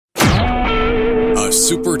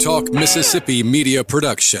SuperTalk Mississippi Media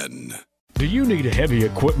Production. Do you need heavy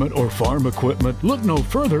equipment or farm equipment? Look no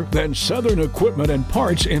further than Southern Equipment and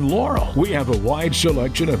Parts in Laurel. We have a wide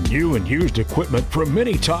selection of new and used equipment from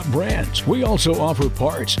many top brands. We also offer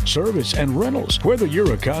parts, service, and rentals. Whether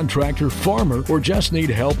you're a contractor, farmer, or just need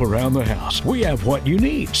help around the house, we have what you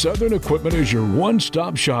need. Southern Equipment is your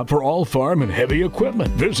one-stop shop for all farm and heavy equipment.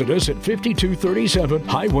 Visit us at 5237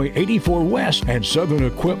 Highway 84 West and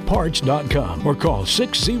SouthernEquipParts.com or call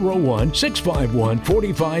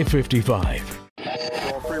 601-651-4555.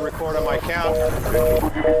 Pre-record on my count.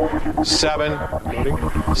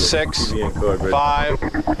 7, 6, 5,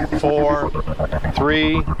 4,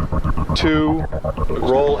 3, 2.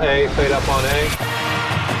 Roll A, fade up on A.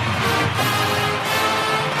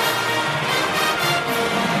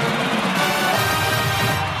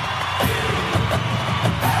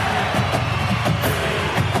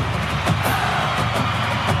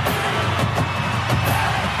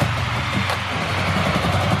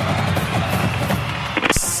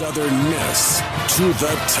 Southern Miss to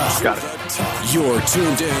the top. Got it. You're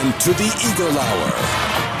tuned in to the Eagle Hour.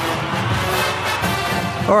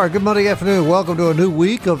 All right, good Monday afternoon. Welcome to a new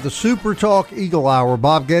week of the SuperTalk Eagle Hour.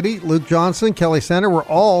 Bob Getty, Luke Johnson, Kelly Center. We're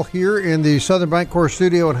all here in the Southern Bancorp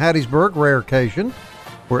studio in Hattiesburg, rare occasion,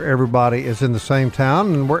 where everybody is in the same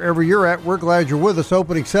town. And wherever you're at, we're glad you're with us.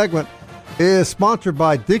 Opening segment is sponsored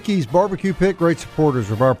by Dickey's Barbecue Pit. Great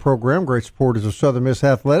supporters of our program, great supporters of Southern Miss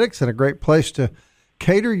Athletics, and a great place to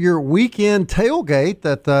cater your weekend tailgate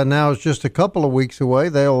that now is just a couple of weeks away.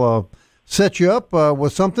 They'll set you up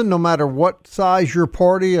with something no matter what size your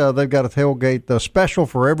party. They've got a tailgate special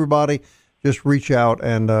for everybody. Just reach out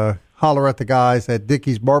and holler at the guys at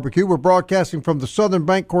Dickey's Barbecue. We're broadcasting from the Southern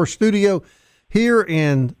Bancorp studio here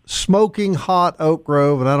in smoking hot Oak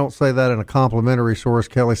Grove, and I don't say that in a complimentary source,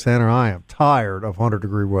 Kelly Center. I am tired of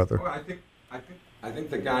 100-degree weather. Well, I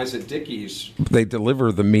think the guys at Dickey's, they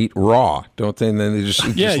deliver the meat raw, don't they? And then they just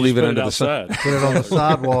leave it under the sun. Put it on the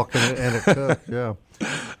sidewalk and it cooks, yeah.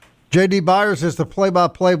 J.D. Byars is the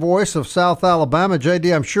play-by-play voice of South Alabama.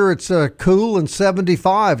 J.D., I'm sure it's cool and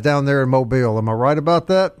 75 down there in Mobile. Am I right about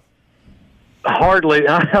that? Hardly.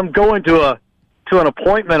 I'm going to an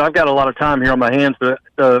appointment. I've got a lot of time here on my hands, but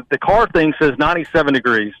the car thing says 97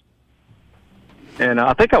 degrees. And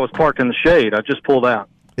I think I was parked in the shade. I just pulled out.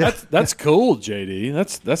 That's cool, JD.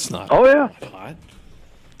 That's not. Oh yeah. Hot.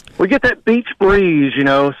 We get that beach breeze,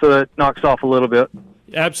 so that knocks off a little bit.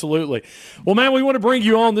 Absolutely. Well, man, we want to bring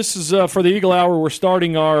you on. This is for the Eagle Hour. We're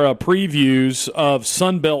starting our previews of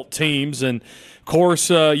Sunbelt teams, and of course,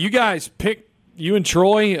 you guys you and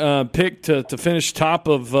Troy picked to finish top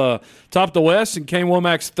of the West in Kane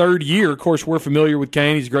Womack's third year. Of course, we're familiar with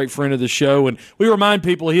Kane. He's a great friend of the show, and we remind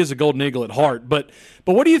people he is a Golden Eagle at heart. But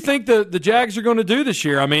what do you think the Jags are going to do this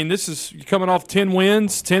year? I mean, this is coming off 10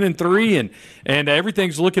 wins, 10-3, and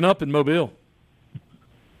everything's looking up in Mobile.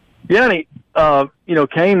 Yeah, and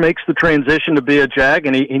Kane makes the transition to be a Jag,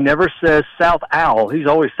 and he never says South Al. He's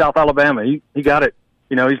always South Alabama. He got it.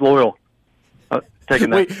 He's loyal.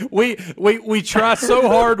 We try so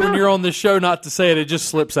hard when you're on the show not to say it. It just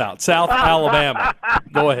slips out. South Alabama.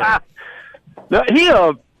 Go ahead. No,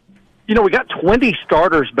 we got 20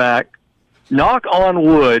 starters back. Knock on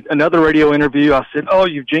wood. Another radio interview, I said, "Oh,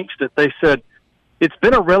 you jinxed it." They said, "It's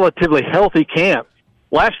been a relatively healthy camp."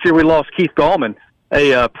 Last year we lost Keith Gallman,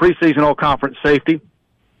 a preseason all-conference safety.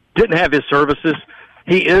 Didn't have his services.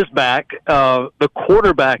 He is back. The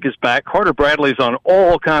quarterback is back. Carter Bradley's on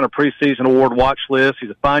all kind of preseason award watch lists. He's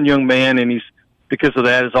a fine young man, and he's, because of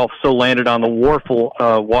that, has also landed on the Warfel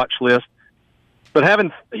watch list. But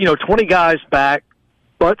having 20 guys back,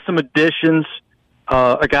 but some additions,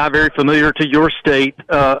 a guy very familiar to your state,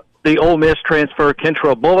 the Ole Miss transfer,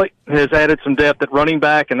 Kentrell Bullock, has added some depth at running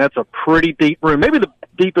back, and that's a pretty deep room, maybe the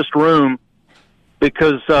deepest room,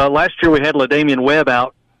 because last year we had LaDamian Webb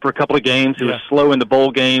out for a couple of games. He was slow in the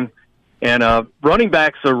bowl game. And running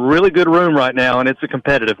back's a really good room right now, and it's a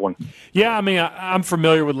competitive one. Yeah, I mean, I'm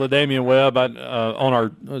familiar with LaDamian Webb. On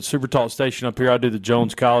our Super Talk station up here, I do the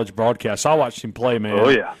Jones College broadcast. I watched him play, man. Oh,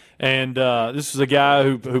 yeah. And this is a guy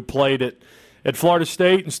who played at Florida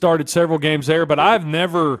State and started several games there. But I've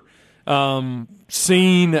never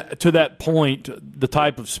seen to that point the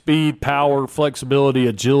type of speed, power, flexibility,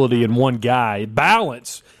 agility in one guy.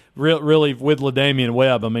 Balance, really, with LaDamian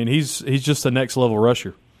Webb. I mean, he's just the next level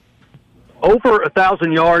rusher. Over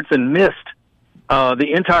 1,000 yards and missed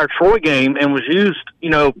the entire Troy game and was used,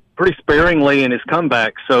 pretty sparingly in his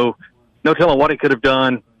comeback. So no telling what he could have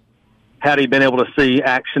done had he been able to see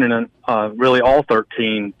action in really all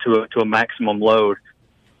 13 to a maximum load.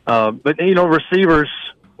 But receivers,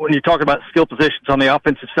 when you talk about skill positions on the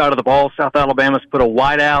offensive side of the ball, South Alabama's put a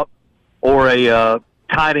wideout or a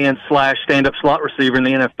tight end / stand-up slot receiver in the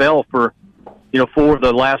NFL for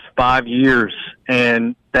the last 5 years.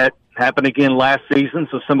 And that happened again last season,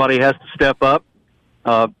 so somebody has to step up.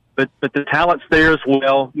 But the talent's there as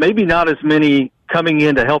well. Maybe not as many coming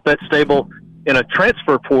in to help that stable in a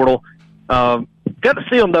transfer portal. Got to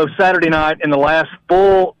see them, though, Saturday night in the last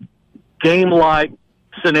full game-like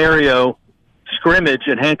scenario scrimmage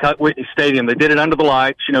at Hancock-Whitney Stadium. They did it under the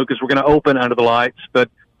lights, because we're going to open under the lights. But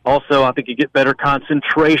also I think you get better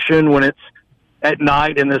concentration when it's at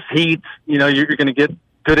night in this heat. You're going to get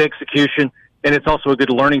good execution, and it's also a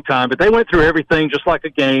good learning time. But they went through everything just like a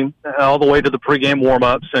game, all the way to the pregame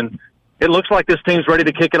warm-ups, and it looks like this team's ready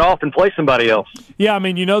to kick it off and play somebody else. Yeah,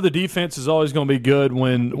 the defense is always going to be good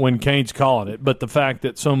when Kane's calling it, but the fact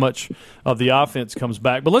that so much of the offense comes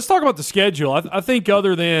back. But let's talk about the schedule. I think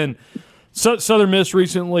other than Southern Miss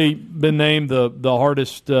recently been named the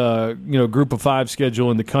hardest Group of 5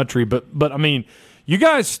 schedule in the country, but you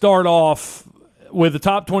guys start off with a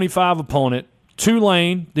top 25 opponent,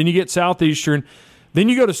 Tulane, then you get Southeastern, then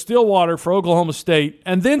you go to Stillwater for Oklahoma State,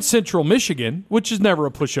 and then Central Michigan, which is never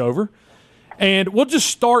a pushover. And we'll just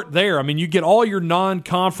start there. You get all your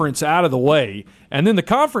non-conference out of the way, and then the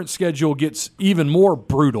conference schedule gets even more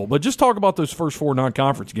brutal. But just talk about those first 4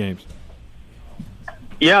 non-conference games.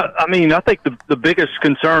 Yeah, I think the biggest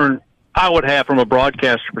concern I would have from a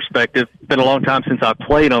broadcaster perspective, it's been a long time since I've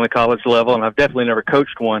played on the college level, and I've definitely never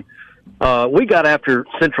coached one. We got after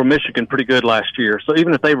Central Michigan pretty good last year. So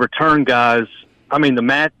even if they return guys, the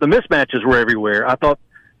mismatches were everywhere. I thought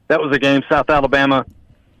that was a game, South Alabama.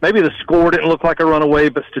 Maybe the score didn't look like a runaway,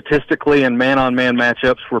 but statistically and man-on-man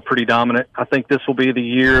matchups were pretty dominant. I think this will be the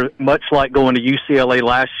year, much like going to UCLA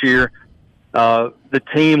last year. The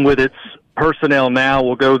team with its personnel now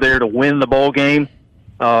will go there to win the bowl game.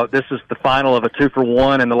 This is the final of a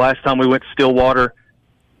 2-for-1, and the last time we went to Stillwater,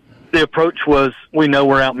 the approach was, we know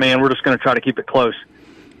we're outmanned, we're just going to try to keep it close.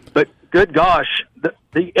 But good gosh,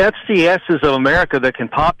 the FCSs of America that can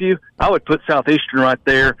pop you, I would put Southeastern right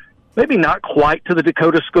there. Maybe not quite to the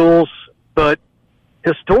Dakota schools, but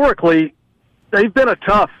historically, they've been a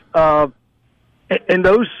tough. And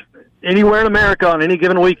those, anywhere in America on any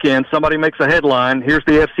given weekend, somebody makes a headline, here's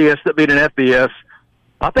the FCS that beat an FBS.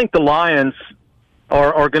 I think the Lions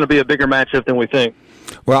are going to be a bigger matchup than we think.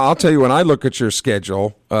 Well, I'll tell you, when I look at your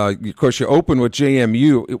schedule, of course, you open with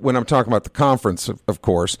JMU when I'm talking about the conference, of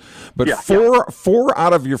course. But four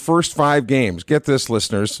out of your first 5 games, get this,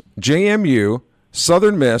 listeners, JMU,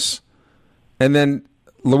 Southern Miss, and then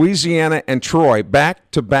Louisiana and Troy,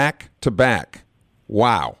 back to back to back.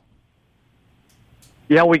 Wow.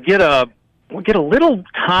 Yeah, we get a little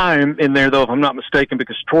time in there, though, if I'm not mistaken,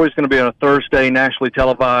 because Troy's going to be on a Thursday, nationally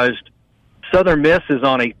televised. Southern Miss is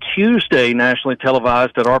on a Tuesday, nationally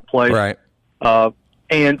televised at our place. Right.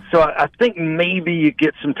 And so I think maybe you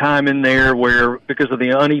get some time in there where, because of the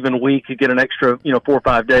uneven week, you get an extra, 4 or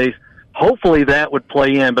 5 days. Hopefully that would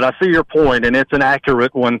play in. But I see your point, and it's an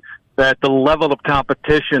accurate one, that the level of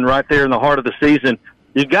competition right there in the heart of the season,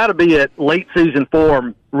 you got to be at late season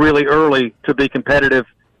form really early to be competitive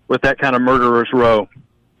with that kind of murderer's row.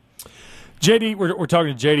 JD, we're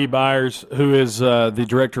talking to JD Byars, who is the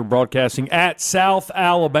director of broadcasting at South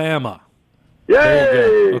Alabama.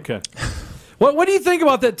 Yay! Okay. What do you think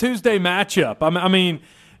about that Tuesday matchup?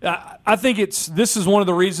 I think this is one of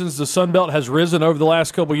the reasons the Sun Belt has risen over the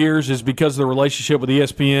last couple of years is because of the relationship with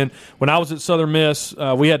ESPN. When I was at Southern Miss,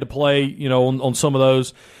 we had to play, on some of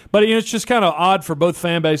those. But it's just kind of odd for both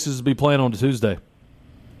fan bases to be playing on a Tuesday.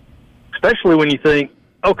 Especially when you think,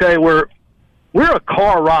 okay, we're a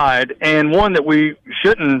car ride, and one that we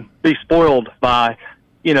shouldn't be spoiled by.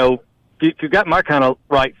 If you've got my kind of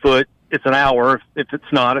right foot, it's an hour. If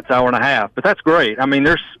it's not, it's an hour and a half. But that's great.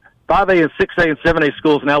 There's 5A and 6A and 7A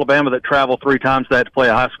schools in Alabama that travel 3 times that to play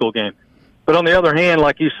a high school game. But on the other hand,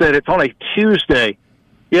 like you said, it's on a Tuesday.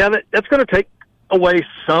 Yeah, that's going to take away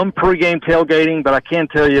some pregame tailgating, but I can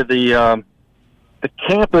tell you the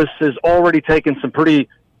campus has already taken some pretty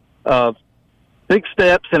big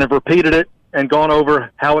steps and have repeated it and gone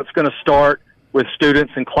over how it's going to start with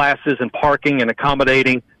students and classes and parking and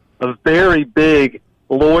accommodating a very big,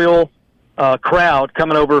 loyal crowd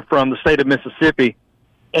coming over from the state of Mississippi.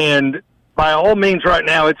 And by all means right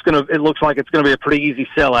now, it looks like it's going to be a pretty easy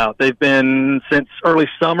sellout. They've been, since early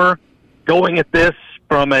summer, going at this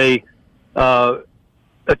from a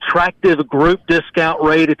attractive group discount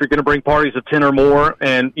rate if you're going to bring parties of 10 or more.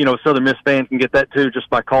 And, Southern Miss fans can get that too just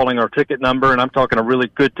by calling our ticket number. And I'm talking a really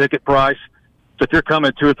good ticket price. So if you're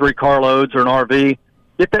coming 2 or 3 carloads or an RV,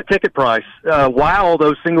 get that ticket price while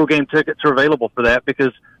those single-game tickets are available for that,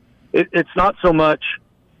 because it's not so much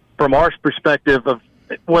from our perspective of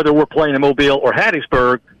whether we're playing in Mobile or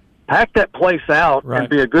Hattiesburg. Pack that place out and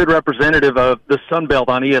be a good representative of the Sun Belt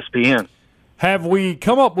on ESPN. Have we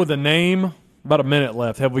come up with a name? About a minute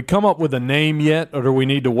left. Have we come up with a name yet, or do we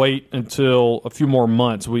need to wait until a few more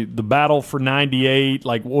months? The battle for 98,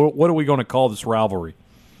 like what are we going to call this rivalry?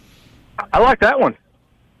 I like that one.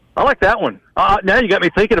 Now you got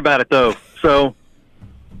me thinking about it, though. So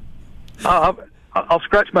I'll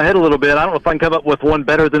scratch my head a little bit. I don't know if I can come up with one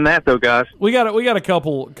better than that, though, guys. We got a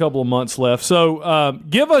couple of months left. So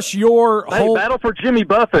give us your whole battle for Jimmy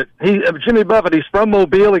Buffett. Jimmy Buffett. He's from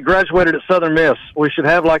Mobile. He graduated at Southern Miss. We should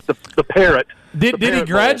have like the parrot. Did he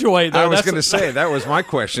graduate? Though? I was going to say that was my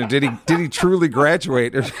question. Did he truly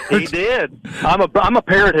graduate? He did. I'm a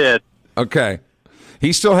parrot head. Okay.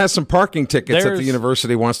 He still has some parking tickets that the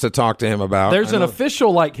university wants to talk to him about. There's an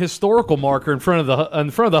official historical marker in front of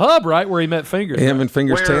the hub, right, where he met Fingers. Him and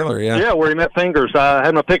Fingers Taylor, yeah. Yeah, where he met Fingers. I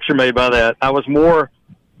had my picture made by that. I was more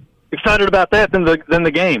excited about that than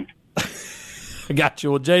the game. I got you.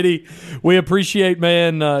 Well, JD, we appreciate,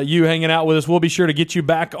 man, you hanging out with us. We'll be sure to get you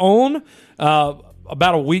back on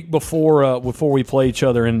about a week before we play each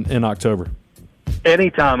other in October.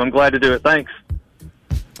 Anytime. I'm glad to do it. Thanks.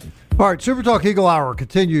 All right, Super Talk Eagle Hour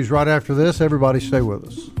continues right after this. Everybody stay with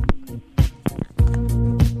us.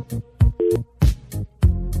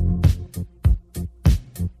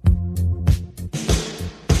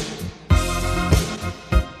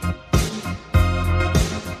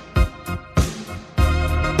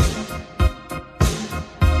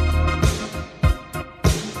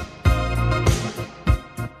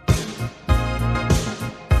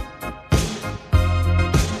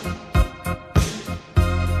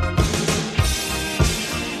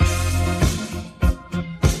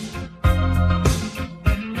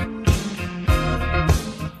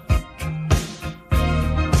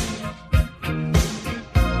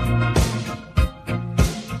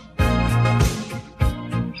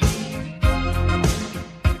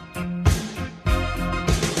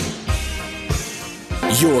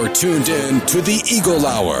 You're tuned in to the Eagle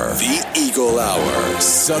Hour. The Eagle Hour.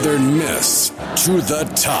 Southern Miss to the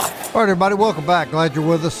top. All right, everybody, welcome back. Glad you're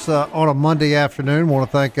with us on a Monday afternoon. Want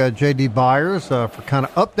to thank J.D. Byars for kind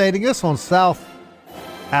of updating us on South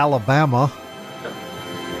Alabama.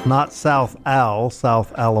 Not South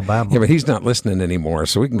Alabama. Yeah, but he's not listening anymore,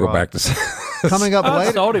 so we can go back to coming up later.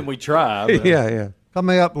 I told him we try. But. Yeah.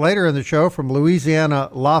 Coming up later in the show from Louisiana,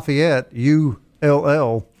 Lafayette,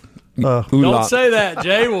 ULL. Don't say that.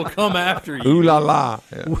 Jay will come after you. Ooh la la.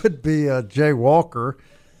 Yeah. Would be Jay Walker.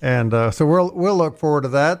 And so we'll look forward to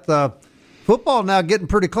that. Football now getting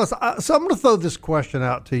pretty close. So I'm going to throw this question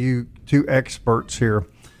out to you two experts here.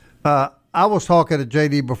 I was talking to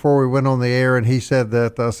JD before we went on the air, and he said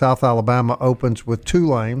that South Alabama opens with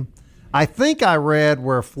Tulane. I think I read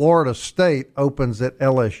where Florida State opens at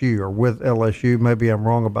LSU or with LSU. Maybe I'm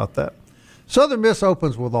wrong about that. Southern Miss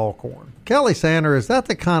opens with Alcorn. Kelly Sander, is that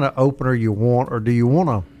the kind of opener you want, or do you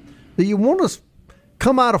want to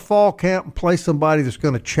come out of fall camp and play somebody that's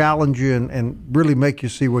going to challenge you and really make you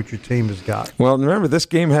see what your team has got? Well, remember, this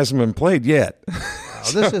game hasn't been played yet.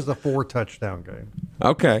 This is a 4-touchdown game.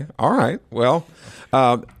 Okay. All right. Well,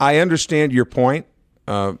 I understand your point,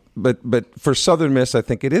 but for Southern Miss, I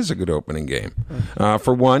think it is a good opening game.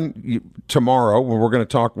 For one, tomorrow, when we're going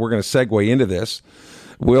to segue into this,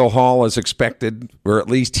 Will Hall is expected, or at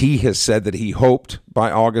least he has said that he hoped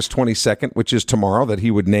by August 22nd, which is tomorrow, that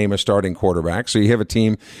he would name a starting quarterback. So you have a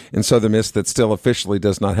team in Southern Miss that still officially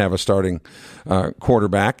does not have a starting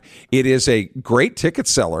quarterback. It is a great ticket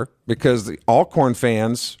seller because the Alcorn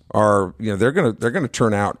fans are, they're going to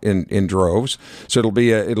turn out in droves. So it'll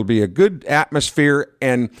be a good atmosphere,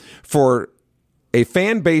 and for a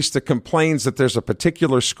fan base that complains that there's a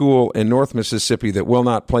particular school in North Mississippi that will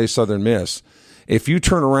not play Southern Miss. If you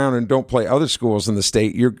turn around and don't play other schools in the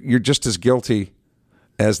state, you're just as guilty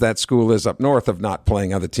as that school is up north of not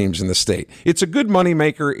playing other teams in the state. It's a good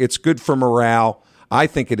moneymaker. It's good for morale. I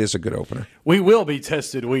think it is a good opener. We will be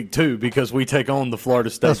tested week 2 because we take on the Florida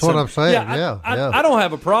State. That's what I'm saying. I don't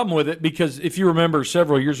have a problem with it because if you remember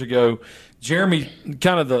several years ago, Jeremy,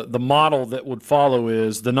 kind of the model that would follow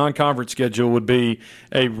is the non-conference schedule would be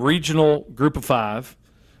a regional group of 5.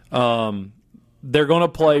 They're going to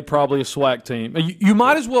play probably a SWAC team. You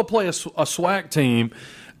might as well play a SWAC team.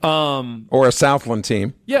 Or a Southland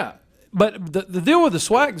team. Yeah. But the deal with the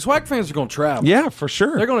SWAC fans are going to travel. Yeah, for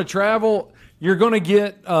sure. They're going to travel. You're going to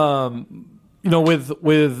get,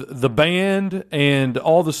 with the band and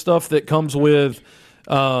all the stuff that comes with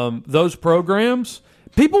those programs,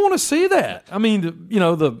 People want to see that. I mean,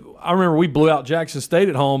 I remember we blew out Jackson State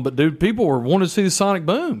at home, but dude, people were wanting to see the Sonic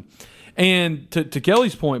Boom. And to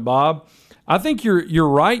Kelly's point, Bob, I think you're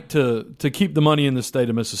right to keep the money in the state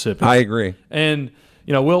of Mississippi. I agree. And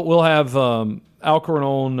we'll have Alcorn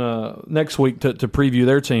on next week to preview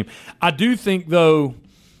their team. I do think though.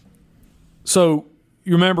 So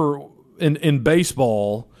you remember in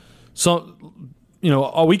baseball,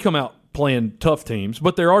 we come out playing tough teams,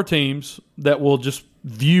 but there are teams that will just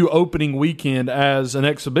view opening weekend as an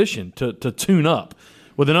exhibition to tune up.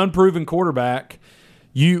 With an unproven quarterback,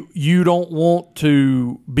 you don't want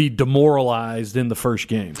to be demoralized in the first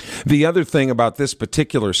game. The other thing about this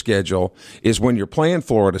particular schedule is when you're playing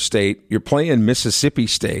Florida State, you're playing Mississippi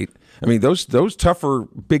State. I mean, those tougher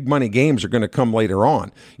big money games are going to come later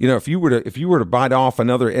on. If you were to bite off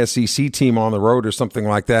another SEC team on the road or something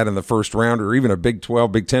like that in the first round, or even a Big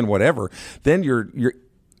 12, Big 10, whatever, then you're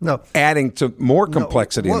adding to more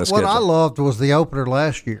complexity in the schedule. What I loved was the opener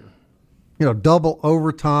last year. Double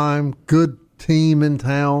overtime, good team in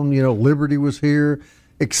town. Liberty was here.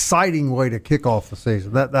 Exciting way to kick off the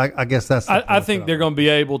season. I guess that's. I think they're going to be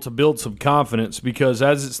able to build some confidence because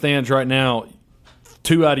as it stands right now,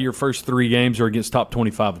 2 out of your first 3 games are against top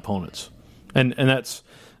 25 opponents, and that's.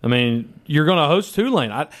 I mean, you're going to host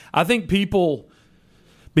Tulane. I think people,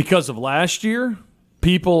 because of last year,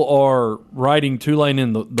 people are writing Tulane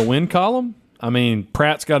in the win column. I mean,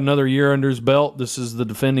 Pratt's got another year under his belt. This is the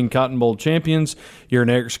defending Cotton Bowl champions. You're an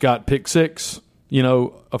Eric Scott pick six,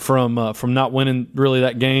 from not winning really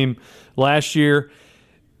that game last year.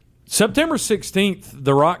 September 16th,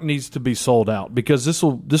 the Rock needs to be sold out because this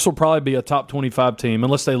will probably be a top 25 team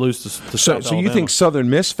unless they lose to South Alabama. So you think Southern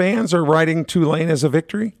Miss fans are writing Tulane as a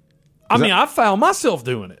victory? I found myself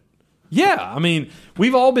doing it. Yeah, I mean,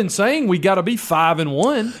 we've all been saying we got to be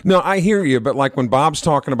 5-1. No, I hear you, but like when Bob's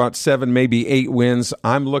talking about 7, maybe 8 wins,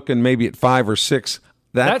 I'm looking maybe at 5 or 6.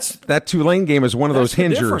 That Tulane game is one of those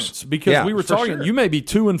hingers. Because we were talking, sure. You may be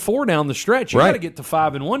 2-4 down the stretch. You got to get to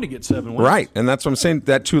 5-1 to get 7 wins. Right, and that's what I'm saying.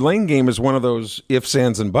 That Tulane game is one of those ifs,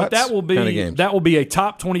 ands, and buts kind of games. That will be a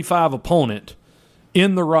top 25 opponent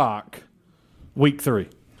in the Rock week 3.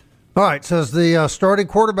 All right, so does the starting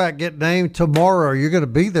quarterback get named tomorrow? You're going to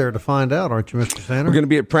be there to find out, aren't you, Mr. Sander? We're going to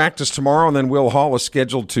be at practice tomorrow, and then Will Hall is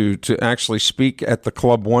scheduled to actually speak at the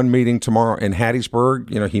Club 1 meeting tomorrow in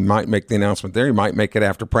Hattiesburg. He might make the announcement there. He might make it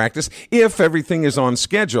after practice if everything is on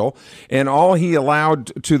schedule. And all he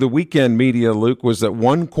allowed to the weekend media, Luke, was that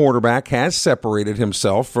one quarterback has separated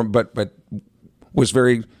himself from, but was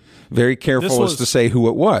very careful as to say who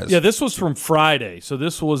it was. Yeah, this was from Friday. So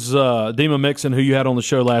this was Dima Mixon, who you had on the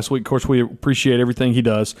show last week. Of course, we appreciate everything he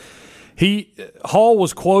does. Hall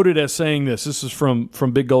was quoted as saying this. This is from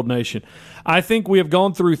Big Gold Nation. I think we have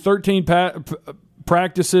gone through 13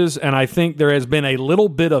 practices, and I think there has been a little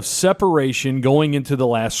bit of separation going into the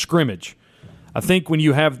last scrimmage. I think when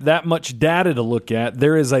you have that much data to look at,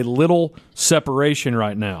 there is a little separation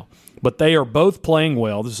right now. But they are both playing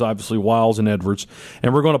well. This is obviously Wiles and Edwards.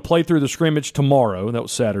 And we're going to play through the scrimmage tomorrow. That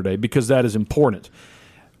was Saturday because that is important.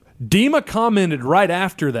 Dima commented right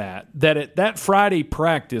after that at that Friday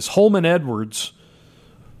practice, Holman Edwards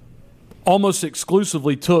almost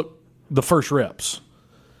exclusively took the first reps.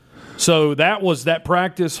 So that was that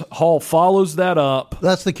practice. Hall follows that up.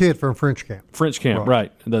 That's the kid from French Camp.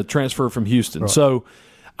 Right. The transfer from Houston. Right. So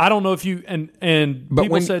I don't know if you – and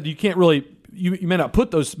people said you can't really – You may not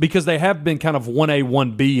put those because they have been kind of 1A,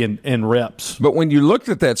 1B in reps. But when you looked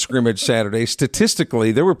at that scrimmage Saturday,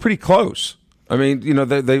 statistically, they were pretty close. I mean,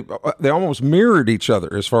 they almost mirrored each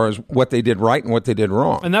other as far as what they did right and what they did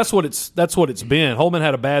wrong. And that's what it's been. Holman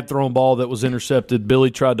had a bad thrown ball that was intercepted.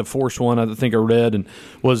 Billy tried to force one, I think I read, and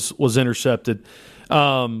was intercepted.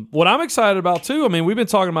 What I'm excited about, too, I mean, we've been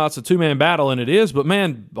talking about it's a two-man battle, and it is, but,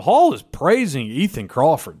 man, Hall is praising Ethan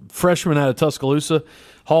Crawford, freshman out of Tuscaloosa.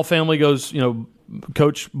 Hall family goes,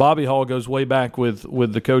 Coach Bobby Hall goes way back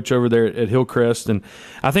with the coach over there at Hillcrest, and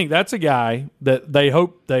I think that's a guy that they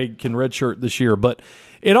hope they can redshirt this year. But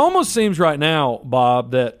it almost seems right now,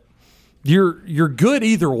 Bob, that you're good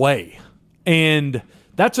either way, and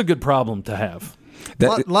that's a good problem to have.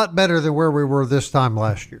 A lot better than where we were this time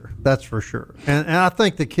last year, that's for sure. And I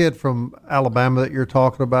think the kid from Alabama that you're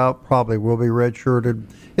talking about probably will be redshirted.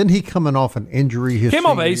 Isn't he coming off an injury? Came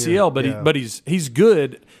off ACL, but he's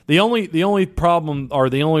good. The only problem or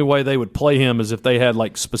the only way they would play him is if they had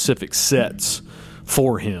like specific sets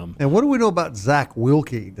for him. And what do we know about Zach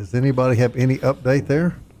Wilkie? Does anybody have any update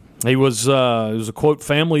there? He was it was a quote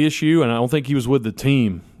family issue, and I don't think he was with the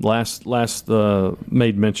team last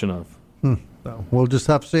made mention of. So we'll just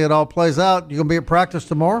have to see it all plays out. You going to be at practice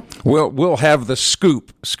tomorrow? We'll have the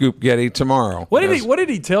scoop Getty tomorrow. What did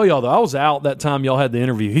he tell y'all though? I was out that time y'all had the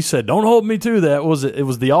interview. He said, "Don't hold me to that." It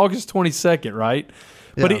was the August 22nd, right?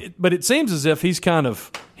 Yeah. But it seems as if he's kind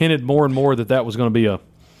of hinted more and more that was going to be a.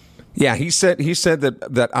 Yeah, he said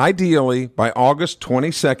that ideally by August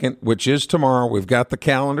 22nd, which is tomorrow, we've got the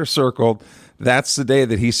calendar circled. That's the day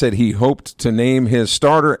that he said he hoped to name his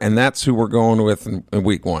starter, and that's who we're going with in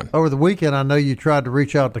week 1. Over the weekend, I know you tried to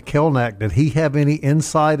reach out to Kelnack. Did he have any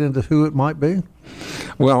insight into who it might be?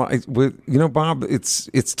 Well, Bob,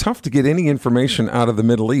 it's tough to get any information out of the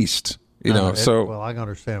Middle East. Well, I can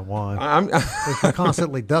understand why. They're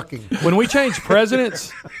constantly ducking. When we change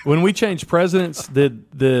presidents,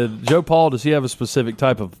 did Joe Paul, does he have a specific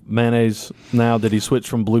type of mayonnaise now? Did he switch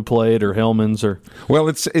from Blue Plate or Hellman's or? Well,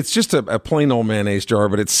 it's just a plain old mayonnaise jar,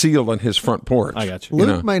 but it's sealed on his front porch. I got you.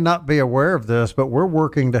 Luke may not be aware of this, but we're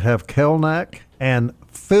working to have Kelnack and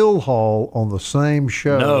Phil Hall on the same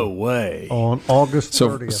show. No way. On August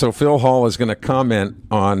 30th. So Phil Hall is going to comment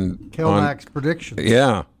on Kelnack's predictions.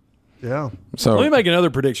 Yeah. Yeah. So let me make another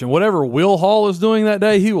prediction. Whatever Will Hall is doing that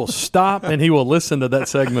day, he will stop and he will listen to that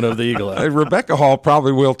segment of the Eagle Hour. Rebecca Hall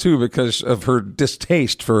probably will too because of her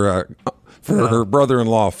distaste for her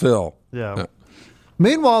brother-in-law Phil. Yeah.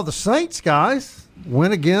 Meanwhile, the Saints guys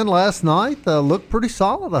win again last night. Look pretty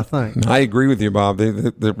solid, I think. I agree with you, Bob.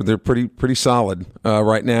 They're pretty solid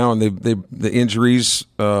right now, and the injuries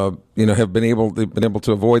they've been able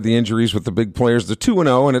to avoid the injuries with the big players. They're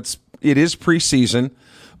 2-0, and it is preseason.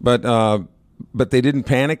 But they didn't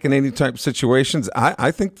panic in any type of situations. I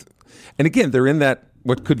think, and again, they're in that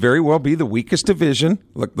what could very well be the weakest division.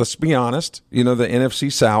 Let's be honest. The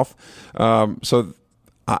NFC South. So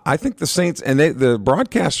I think the Saints and the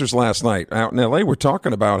broadcasters last night out in L.A. were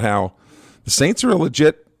talking about how the Saints are a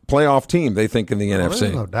legit playoff team. They think in the NFC.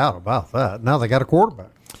 There's no doubt about that. Now they got a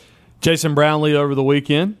quarterback. Jason Brownlee over the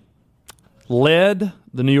weekend led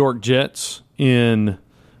the New York Jets in.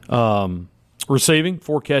 Receiving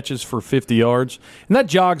 4 catches for 50 yards. And that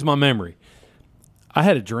jogs my memory. I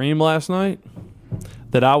had a dream last night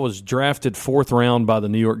that I was drafted 4th round by the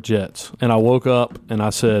New York Jets. And I woke up and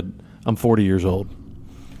I said, I'm 40 years old.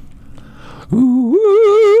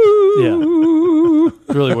 Yeah.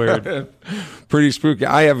 Really weird. Pretty spooky.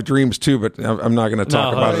 I have dreams too, but I'm not going to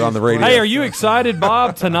talk about it on the radio. Hey, are you excited,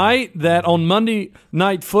 Bob, tonight that on Monday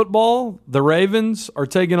Night Football, the Ravens are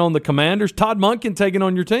taking on the Commanders? Todd Monken taking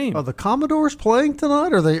on your team. Are the Commodores playing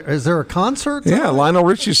tonight? Is there a concert tonight? Yeah, Lionel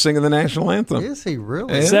Richie's singing the national anthem. Is he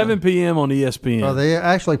really? Yeah. 7 p.m. on ESPN. Are they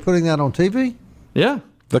actually putting that on TV? Yeah.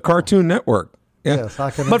 The Cartoon Network. Yeah. Yes, I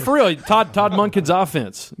can. But for real, Todd Monken's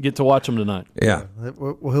offense, get to watch them tonight. Yeah.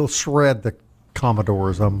 Well, he'll shred the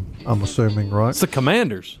Commodores, I'm assuming, right? It's the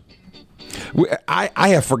Commanders. I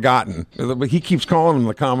have forgotten. He keeps calling them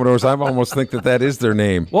the Commodores. I almost think that is their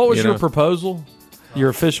name. What was your proposal? Your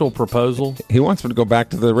official proposal? He wants me to go back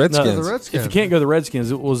to the Redskins. No, the Redskins. If you can't go to the Redskins,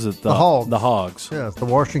 it was the Hogs. The Hogs. Yeah, it's the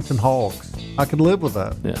Washington Hogs. I could live with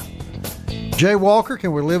that. Yeah. Jay Walker,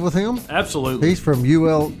 can we live with him? Absolutely. He's from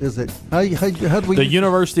UL. Is it? How do we? The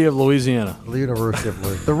University of Louisiana. The University of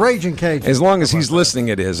Louisiana. The Ragin' Cajuns. As long as he's listening,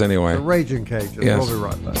 it is anyway. The Ragin' Cajuns. Yes. We'll be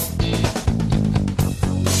right back.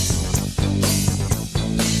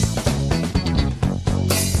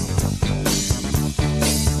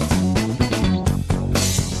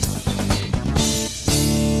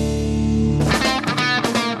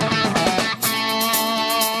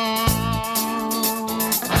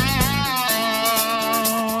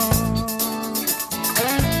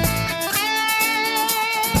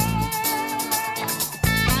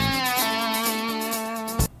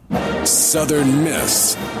 Southern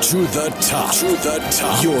Miss to the top. To the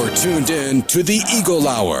top. You're tuned in to the Eagle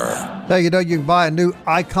Hour. Now, you can buy a new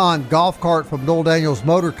Icon golf cart from Noel Daniels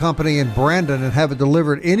Motor Company in Brandon and have it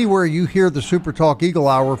delivered anywhere you hear the SuperTalk Eagle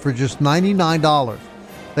Hour for just $99.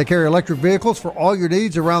 They carry electric vehicles for all your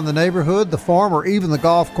needs around the neighborhood, the farm, or even the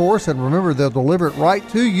golf course. And remember, they'll deliver it right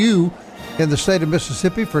to you in the state of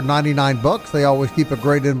Mississippi for $99. They always keep a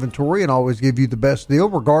great inventory and always give you the best deal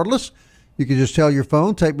regardless. You can just tell your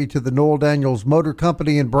phone, take me to the Noel Daniels Motor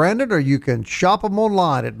Company in Brandon, or you can shop them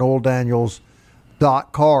online at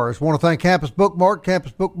noeldaniels.cars. I want to thank Campus Bookmart,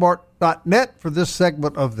 campusbookmart.net for this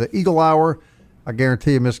segment of the Eagle Hour. I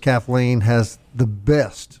guarantee you Miss Kathleen has the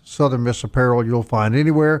best Southern Miss apparel you'll find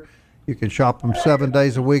anywhere. You can shop them 7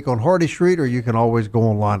 days a week on Hardy Street, or you can always go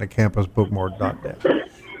online at campusbookmart.net.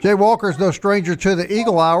 Jay Walker is no stranger to the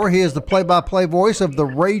Eagle Hour. He is the play-by-play voice of the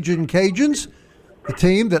Ragin' Cajuns, the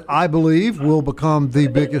team that I believe will become the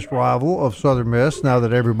biggest rival of Southern Miss now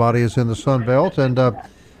that everybody is in the Sun Belt. And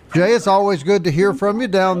Jay, it's always good to hear from you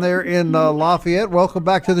down there in Lafayette. Welcome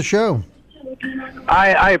back to the show.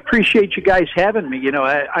 I appreciate you guys having me. You know,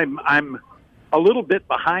 I'm a little bit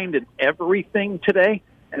behind in everything today,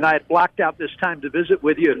 and I had blocked out this time to visit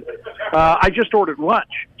with you. I just ordered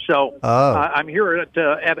lunch, so I'm here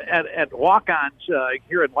at Walk-Ons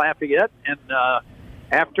here in Lafayette, and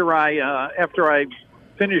after I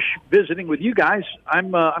finish visiting with you guys,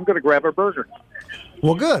 I'm going to grab a burger.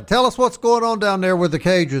 Well, good. Tell us what's going on down there with the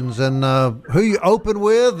Cajuns and who you open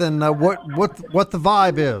with and what the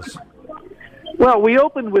vibe is. Well, we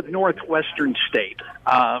opened with Northwestern State,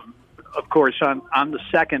 of course, on the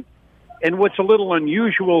 2nd. And what's a little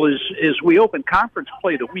unusual is we open conference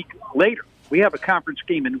play the week later. We have a conference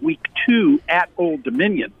game in week 2 at Old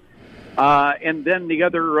Dominion. And then the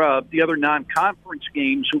other non-conference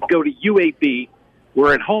games, we go to UAB.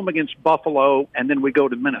 We're at home against Buffalo, and then we go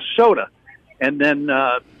to Minnesota. And then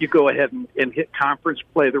you go ahead and hit conference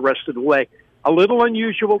play the rest of the way. A little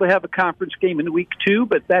unusual to have a conference game in week 2,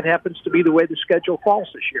 but that happens to be the way the schedule falls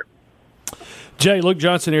this year. Jay, Luke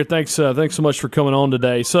Johnson here. Thanks so much for coming on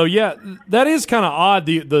today. So, yeah, that is kind of odd,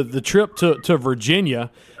 the trip to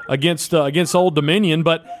Virginia against Old Dominion.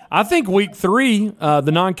 But I think week 3,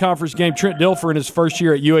 the non-conference game, Trent Dilfer in his first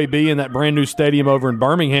year at UAB in that brand-new stadium over in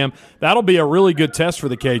Birmingham, that'll be a really good test for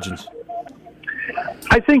the Cajuns.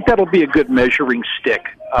 I think that'll be a good measuring stick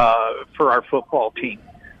for our football team.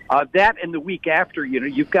 That and the week after, you know,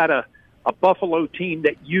 you've got a Buffalo team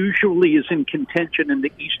that usually is in contention in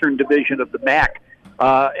the Eastern Division of the MAC,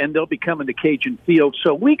 and they'll be coming to Cajun Field.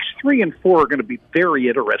 So weeks 3 and 4 are going to be very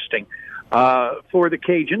interesting for the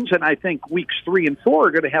Cajuns, and I think weeks 3 and 4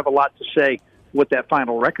 are going to have a lot to say what that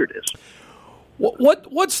final record is.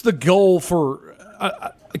 What's the goal for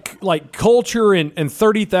like culture and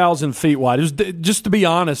 30,000 feet wide? It was, just to be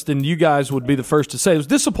honest, and you guys would be the first to say, it was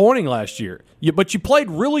disappointing last year. But you played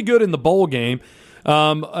really good in the bowl game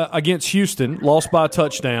against Houston, lost by a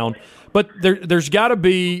touchdown. But there's got to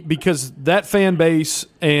be, because that fan base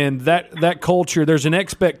and that culture, there's an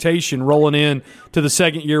expectation rolling in to the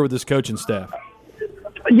second year with this coaching staff.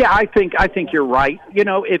 Yeah, I think you're right. You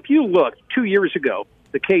know, if you look 2 years ago,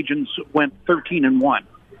 the Cajuns went 13-1.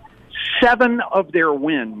 7 of their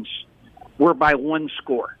wins were by 1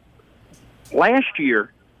 score. Last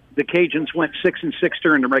year, the Cajuns went 6-6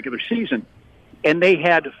 during the regular season, and they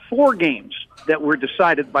had 4 games that were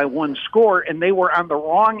decided by 1 score, and they were on the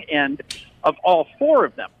wrong end of all 4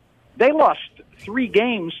 of them. They lost 3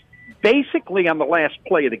 games basically on the last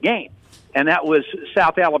play of the game, and that was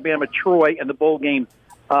South Alabama, Troy, and the bowl game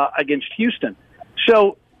against Houston.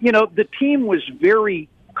 So, you know, the team was very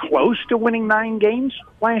close to winning 9 games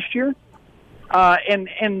last year.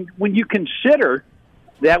 And when you consider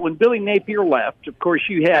that when Billy Napier left, of course,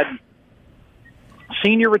 you had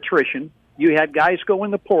senior attrition. You had guys go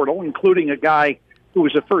in the portal, including a guy who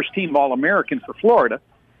was a first-team All-American for Florida.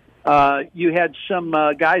 You had some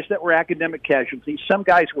guys that were academic casualties. Some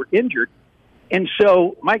guys were injured. And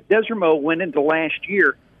so Mike Desormeaux went into last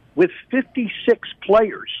year with 56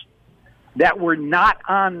 players that were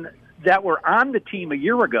on the team a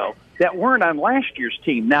year ago that weren't on last year's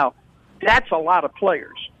team. Now, that's a lot of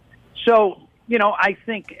players. So, you know, I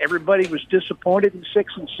think everybody was disappointed in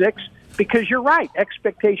 6-6 because you're right.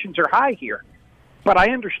 Expectations are high here. But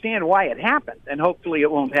I understand why it happened, and hopefully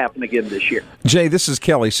it won't happen again this year. Jay, this is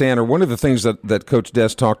Kelly Sander. One of the things that Coach Des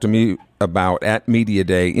talked to me about at Media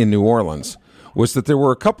Day in New Orleans was that there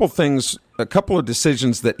were a couple of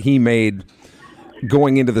decisions that he made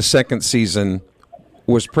going into the second season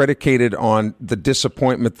was predicated on the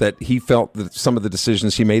disappointment that he felt that some of the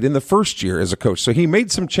decisions he made in the first year as a coach. So he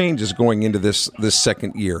made some changes going into this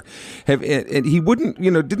second year. And he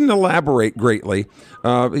didn't elaborate greatly.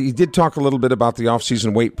 He did talk a little bit about the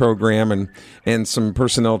offseason weight program and some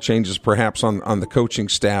personnel changes perhaps on the coaching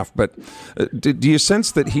staff. But do you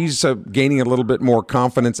sense that he's gaining a little bit more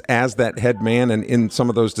confidence as that head man and in some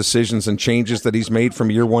of those decisions and changes that he's made from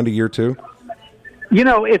year 1 to year 2? You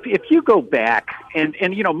know, if you go back, and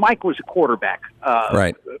you know, Mike was a quarterback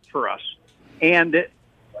right. for us. And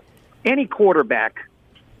any quarterback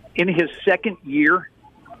in his second year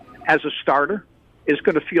as a starter is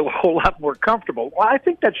going to feel a whole lot more comfortable. Well, I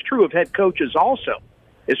think that's true of head coaches also,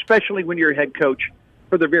 especially when you're a head coach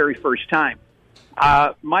for the very first time.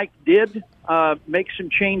 Mike did make some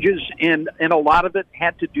changes, and a lot of it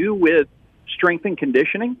had to do with strength and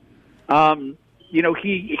conditioning. You know,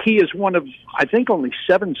 he is one of, I think, only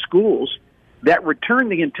 7 schools that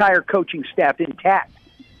returned the entire coaching staff intact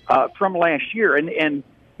from last year. And,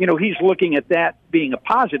 you know, he's looking at that being a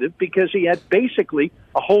positive because he had basically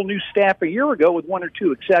a whole new staff a year ago with 1 or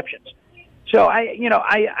 2 exceptions. So,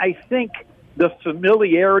 I think the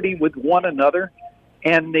familiarity with one another,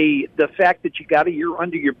 and the fact that you got a year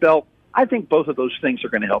under your belt, I think both of those things are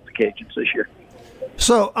going to help the Cajuns this year.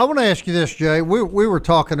 So I want to ask you this, Jay. We were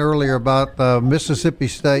talking earlier about Mississippi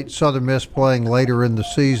State, Southern Miss playing later in the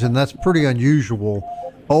season. That's pretty unusual.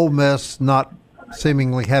 Ole Miss not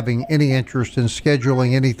seemingly having any interest in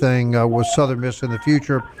scheduling anything with Southern Miss in the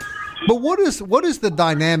future. But what is the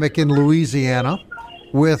dynamic in Louisiana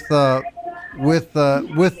with the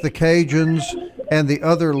Cajuns and the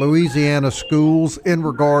other Louisiana schools in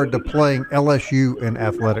regard to playing LSU in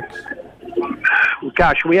athletics?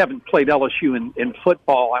 Gosh, we haven't played LSU in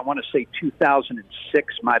football. I want to say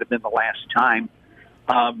 2006 might have been the last time.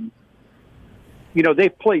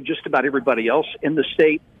 They've played just about everybody else in the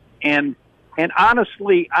state, and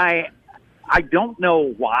honestly, I don't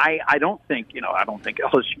know why. I don't think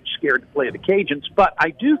LSU's scared to play the Cajuns, but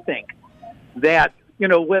I do think that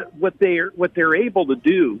what they're able to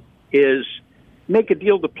do is make a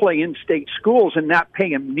deal to play in-state schools and not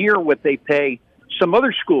pay them near what they pay some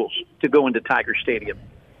other schools to go into Tiger Stadium.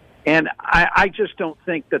 And I just don't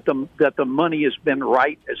think that the money has been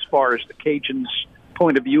right as far as the Cajuns'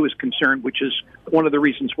 point of view is concerned, which is one of the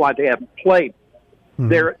reasons why they haven't played. Mm-hmm.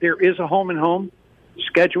 There is a home and home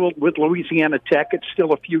scheduled with Louisiana Tech. It's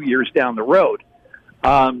still a few years down the road.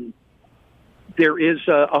 There is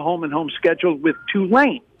a home and home scheduled with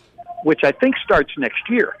Tulane, which I think starts next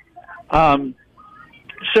year.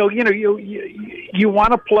 So you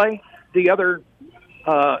want to play the other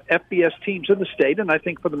FBS teams in the state, and I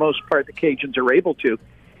think for the most part the Cajuns are able to.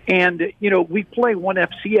 And we play one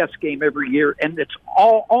FCS game every year, and it's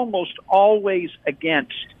almost always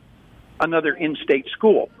against another in-state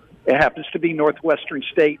school. It happens to be Northwestern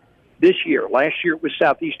State this year. Last year it was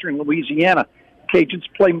Southeastern Louisiana. Cajuns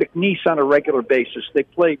play McNeese on a regular basis. They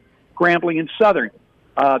played Grambling and Southern.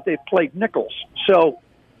 They've played Nichols. So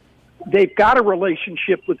they've got a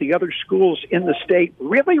relationship with the other schools in the state,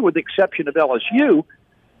 really with the exception of LSU.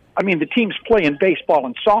 I mean, the teams play in baseball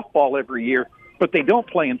and softball every year, but they don't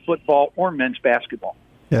play in football or men's basketball.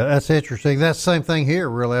 Yeah, that's interesting. That's the same thing here,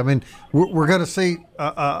 really. I mean, we're going to see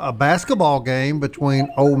a basketball game between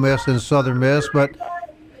Ole Miss and Southern Miss, but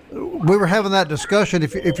we were having that discussion.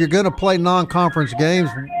 If you're going to play non-conference games,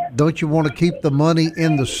 don't you want to keep the money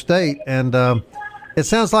in the state? And it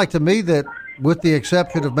sounds like to me that, with the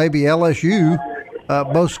exception of maybe LSU,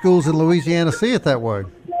 most schools in Louisiana see it that way.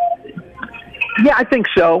 Yeah, I think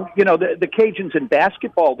so. The Cajuns in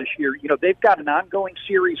basketball this year, they've got an ongoing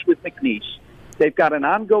series with McNeese. They've got an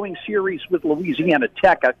ongoing series with Louisiana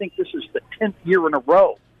Tech. I think this is the 10th year in a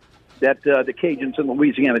row that the Cajuns and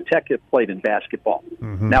Louisiana Tech have played in basketball.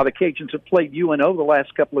 Mm-hmm. Now, the Cajuns have played UNO the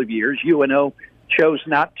last couple of years. UNO chose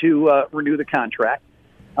not to renew the contract.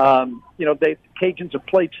 The Cajuns have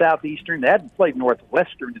played Southeastern. They hadn't played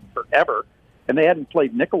Northwestern in forever, and they hadn't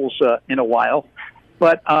played Nichols in a while.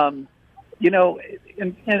 But, and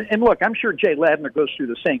look, I'm sure Jay Ladner goes through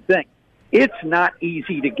the same thing. It's not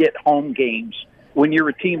easy to get home games when you're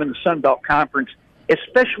a team in the Sun Belt Conference,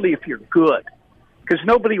 especially if you're good, because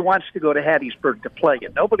nobody wants to go to Hattiesburg to play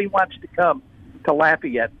it. Nobody wants to come to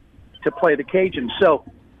Lafayette to play the Cajuns. So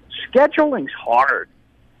scheduling's hard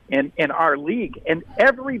in our league, and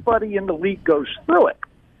everybody in the league goes through it.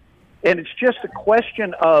 And it's just a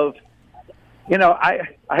question of,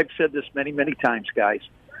 I've said this many, many times, guys.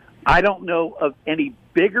 I don't know of any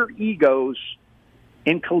bigger egos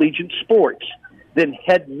in collegiate sports than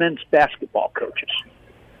head men's basketball coaches.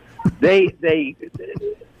 They're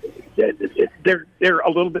a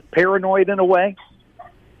little bit paranoid in a way.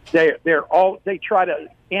 They try to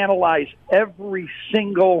analyze every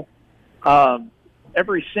single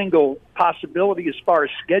possibility as far as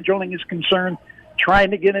scheduling is concerned,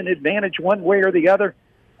 trying to get an advantage one way or the other.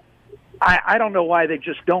 I don't know why they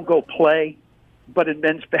just don't go play, but in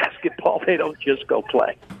men's basketball they don't just go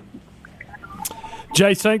play.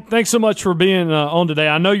 Jay, thanks so much for being on today.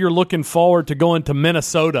 I know you're looking forward to going to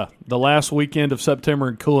Minnesota the last weekend of September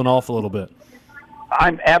and cooling off a little bit.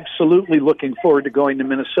 I'm absolutely looking forward to going to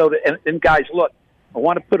Minnesota. And guys, look, I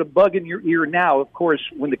want to put a bug in your ear now. Of course,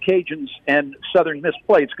 when the Cajuns and Southern Miss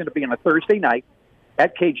play, it's going to be on a Thursday night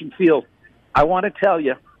at Cajun Field. I want to tell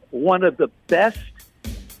you, one of the best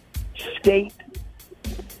state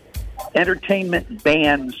entertainment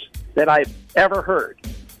bands that I've ever heard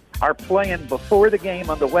are playing before the game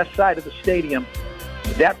on the west side of the stadium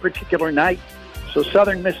that particular night. So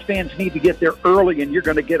Southern Miss fans need to get there early, and you're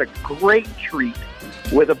going to get a great treat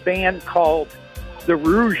with a band called the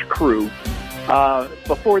Rouge Crew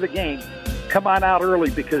before the game. Come on out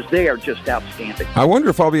early because they are just outstanding. I wonder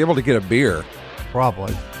if I'll be able to get a beer.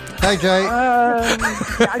 Probably. Hey, Jay.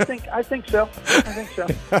 I think so.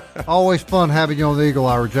 Always fun having you on the Eagle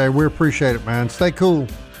Hour, Jay. We appreciate it, man. Stay cool.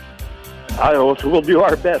 We'll do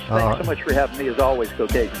our best. Thanks so much for having me, as always, Go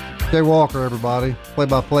Cajuns. Jay Walker, everybody.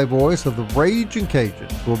 Play-by-play voice of the Ragin'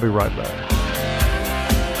 Cajuns. We'll be right back.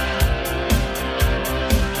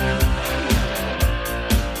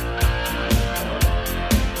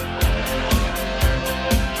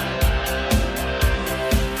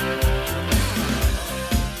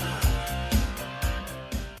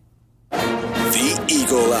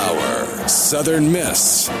 Eagle Hour, Southern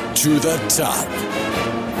Miss to the top.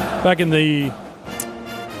 Back in the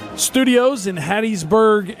studios in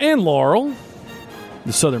Hattiesburg and Laurel,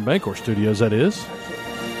 the Southern Bancorp studios, that is.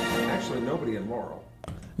 Actually, nobody in Laurel.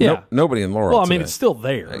 Yeah. Nobody in Laurel. Well, I mean, today. it's still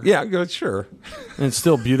there. Yeah, good, sure. And it's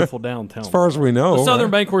still beautiful downtown. As far as we know. The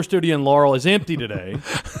Southern Bancorp studio in Laurel is empty today.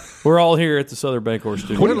 We're all here at the Southern Bancorp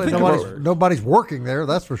studio. Nobody's working there,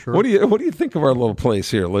 that's for sure. What do you think of our little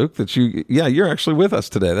place here, Luke? You're actually with us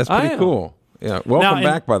today. That's pretty cool. Yeah, welcome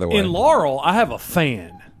back, by the way. In Laurel, I have a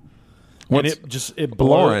fan. And it blows.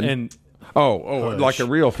 Lauren? And like a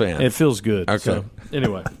real fan. It feels good. Okay. So,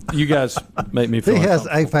 anyway, you guys make me feel He has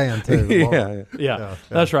a fan, too. Yeah,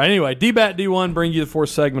 that's right. Anyway, DBAT D1 bring you the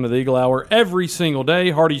fourth segment of the Eagle Hour every single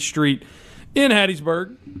day. Hardy Street in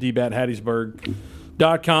Hattiesburg,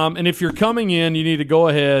 dbathattiesburg.com. And if you're coming in, you need to go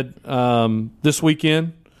ahead this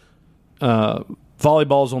weekend.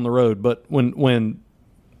 Volleyball's on the road. But when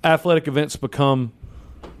athletic events become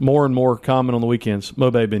more and more common on the weekends,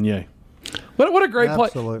 Mobay Beignet. What a great play.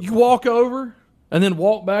 You walk over and then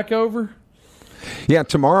walk back over. Yeah,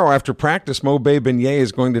 tomorrow after practice, Mobay Beignet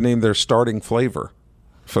is going to name their starting flavor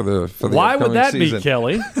for the Why would that season. be,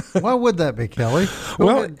 Kelly? Why would that be, Kelly?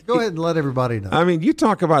 Go ahead and let everybody know. I mean, you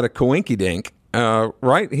talk about a coinky-dink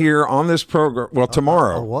right here on this program. Well,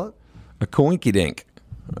 tomorrow. A what? A coinky-dink.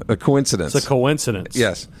 A coincidence. It's a coincidence.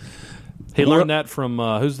 Yes. He learned that from,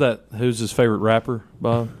 who's that? Who's his favorite rapper,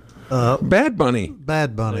 Bob? Bad Bunny.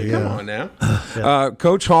 Bad Bunny, Come on now.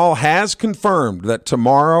 Coach Hall has confirmed that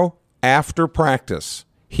tomorrow after practice,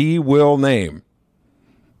 he will name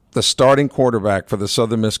the starting quarterback for the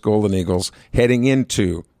Southern Miss Golden Eagles heading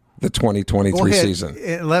into the 2023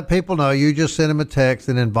 season. Let people know you just sent him a text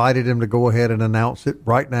and invited him to go ahead and announce it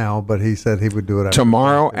right now, but he said he would do it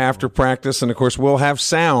tomorrow after practice. And, of course, we'll have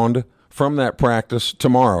sound from that practice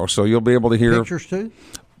tomorrow, so you'll be able to hear pictures too.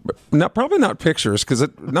 Probably not pictures, because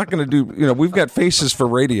it's not going to do. We've got faces for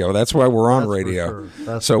radio. That's why we're on radio.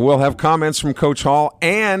 Sure. So we'll have comments from Coach Hall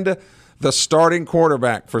and the starting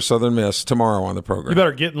quarterback for Southern Miss tomorrow on the program. You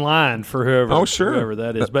better get in line for whoever. Oh, sure. Whoever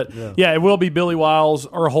that is. But yeah, it will be Billy Wiles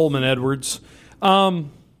or Holman Edwards.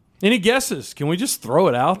 Any guesses? Can we just throw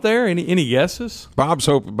it out there? Any guesses? Bob's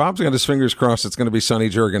got his fingers crossed. It's going to be Sonny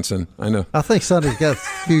Jurgensen. I know. I think Sonny's got a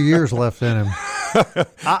few years left in him.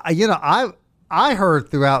 I heard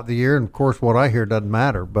throughout the year, and of course what I hear doesn't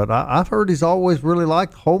matter, but I've heard he's always really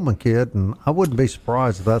liked the Holman kid, and I wouldn't be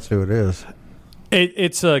surprised if that's who it is.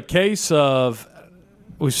 It's a case of,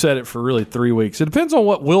 we've said it for really 3 weeks. It depends on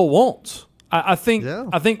what Will wants. I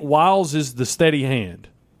think Wiles is the steady hand.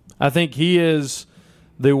 I think he is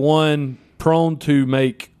the one prone to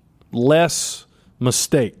make less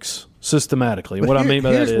mistakes systematically. But I mean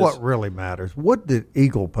by that is, here's what really matters. What did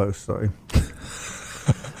Eagle Post say?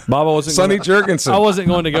 Bob, I wasn't Sonny Jurgensen. I wasn't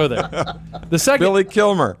going to go there. The second, Billy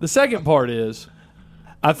Kilmer. The second part is,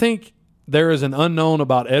 I think there is an unknown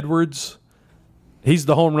about Edwards. He's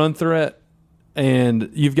the home run threat, and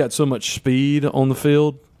you've got so much speed on the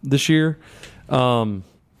field this year. I'm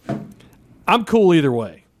cool either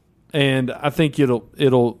way, and I think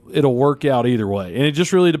it'll work out either way. And it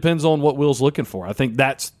just really depends on what Will's looking for. I think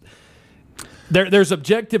that's there's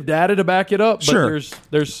objective data to back it up, but sure.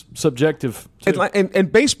 there's subjective too. And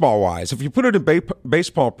baseball wise, if you put it in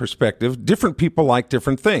baseball perspective, different people like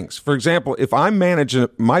different things. For example, if I'm managing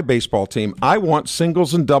my baseball team, I want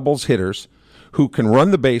singles and doubles hitters who can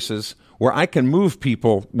run the bases, where I can move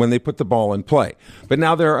people when they put the ball in play. But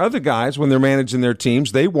now there are other guys, when they're managing their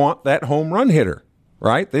teams, they want that home run hitter,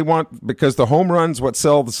 right? They want, because the home run's what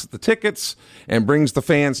sells the tickets and brings the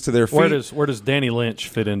fans to their feet. Where does Danny Lynch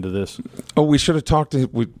fit into this? Oh, we should have talked to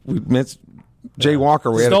we met Jay Walker.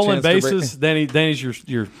 We stolen had a chance bases. Danny's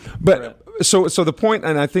your. But so the point,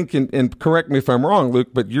 and I think, and correct me if I'm wrong,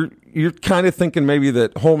 Luke, but you're kind of thinking maybe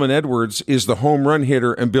that Holman Edwards is the home run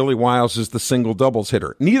hitter and Billy Wiles is the single doubles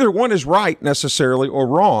hitter. Neither one is right necessarily or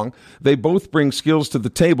wrong. They both bring skills to the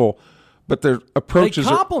table, but their approaches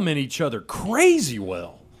complement each other crazy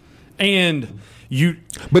well. And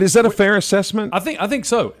but is that a fair assessment? I think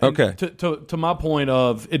so. Okay. To my point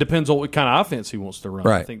of, it depends on what kind of offense he wants to run.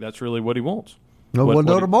 Right. I think that's really what he wants. We'll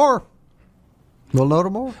know tomorrow. We'll know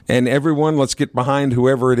tomorrow. And everyone, let's get behind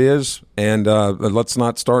whoever it is, and let's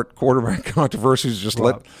not start quarterback controversies. Just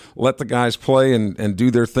let the guys play and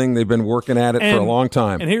do their thing. They've been working at it for a long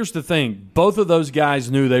time. And here's the thing. Both of those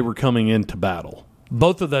guys knew they were coming into battle.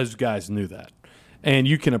 Both of those guys knew that. And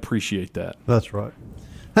you can appreciate that. That's right.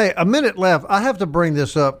 Hey, a minute left. I have to bring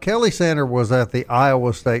this up. Kelly Sander was at the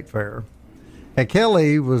Iowa State Fair. And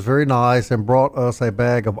Kelly was very nice and brought us a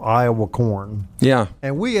bag of Iowa corn. Yeah.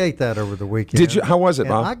 And we ate that over the weekend. Did you? How was it, and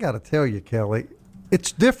Bob? I got to tell you, Kelly,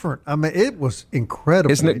 it's different. I mean, it was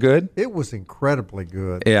incredible. Isn't it good? It was incredibly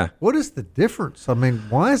good. Yeah. What is the difference? I mean,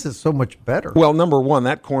 why is it so much better? Well, number one,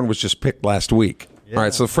 that corn was just picked last week. Yeah, all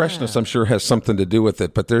right, so freshness, I'm sure, has something to do with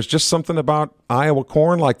it. But there's just something about Iowa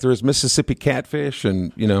corn, like there's Mississippi catfish,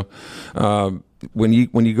 and when you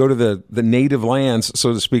go to the native lands,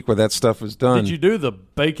 so to speak, where that stuff is done. Did you do the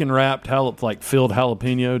bacon wrapped filled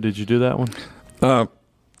jalapeno? Did you do that one?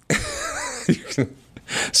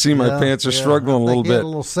 See, my pants are struggling a little bit. He had a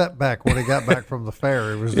little setback when he got back from the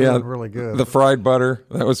fair. It was doing really good. The fried butter,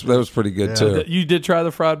 that was pretty good too. You did try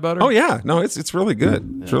the fried butter? Oh yeah, no, it's really good.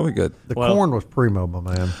 Yeah. It's really good. The corn was primo, my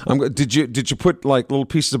man. Did you put like little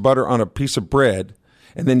pieces of butter on a piece of bread,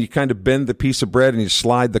 and then you kind of bend the piece of bread and you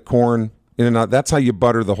slide the corn in and out? That's how you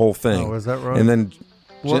butter the whole thing. Oh, is that right? And then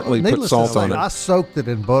gently put salt on it. I soaked it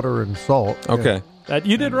in butter and salt. Okay,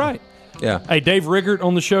 you did right. Yeah. Hey, Dave Riggert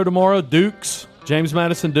on the show tomorrow. Dukes. James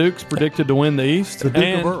Madison Dukes predicted to win the East. The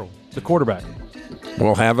Duke of Earl. The quarterback.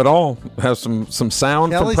 We'll have it all. Have some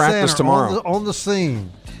sound Kelly from practice Sander tomorrow. On the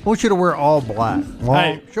scene. I want you to wear all black.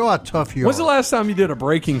 Show how tough you are. When's the last time you did a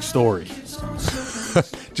breaking story?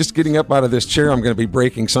 Just getting up out of this chair, I'm going to be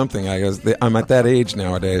breaking something. I'm at that age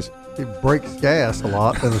nowadays. He breaks gas a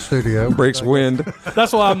lot in the studio. Breaks wind.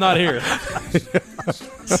 That's why I'm not here.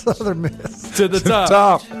 Southern Miss. To the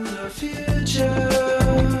top.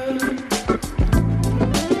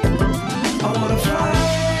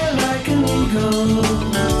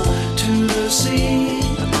 To the sea,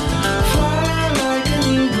 fly like an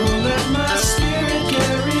eagle, let my spirit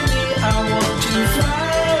carry me. I want to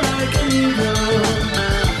fly like an eagle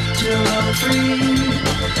till I'm free.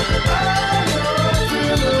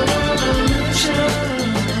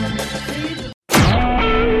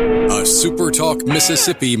 A SuperTalk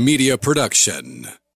Mississippi Media production.